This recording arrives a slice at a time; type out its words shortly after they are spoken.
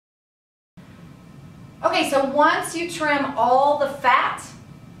Okay, so once you trim all the fat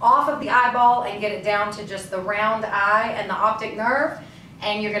off of the eyeball and get it down to just the round eye and the optic nerve,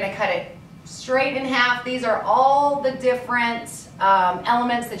 and you're going to cut it straight in half. These are all the different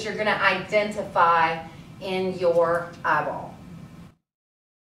elements that you're going to identify in your eyeball.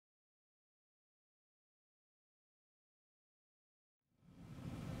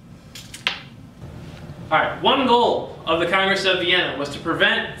 Alright, one goal of the Congress of Vienna was to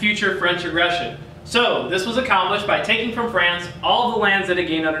prevent future French aggression. So, this was accomplished by taking from France all the lands that it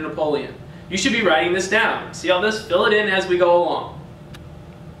gained under Napoleon. You should be writing this down. See all this? Fill it in as we go along.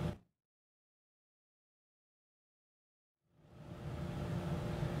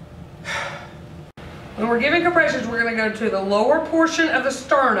 When we're giving compressions, we're going to go to the lower portion of the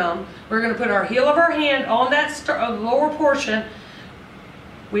sternum. We're going to put our heel of our hand on that lower portion.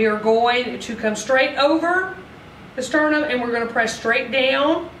 We are going to come straight over the sternum and we're going to press straight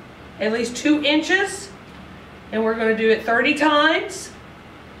down at least 2 inches. And we're going to do it 30 times.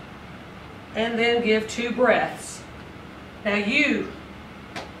 And then give 2 breaths. Now you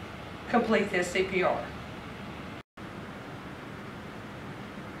complete this CPR.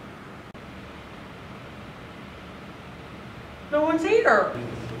 No one's here.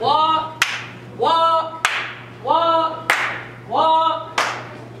 Walk, walk, walk.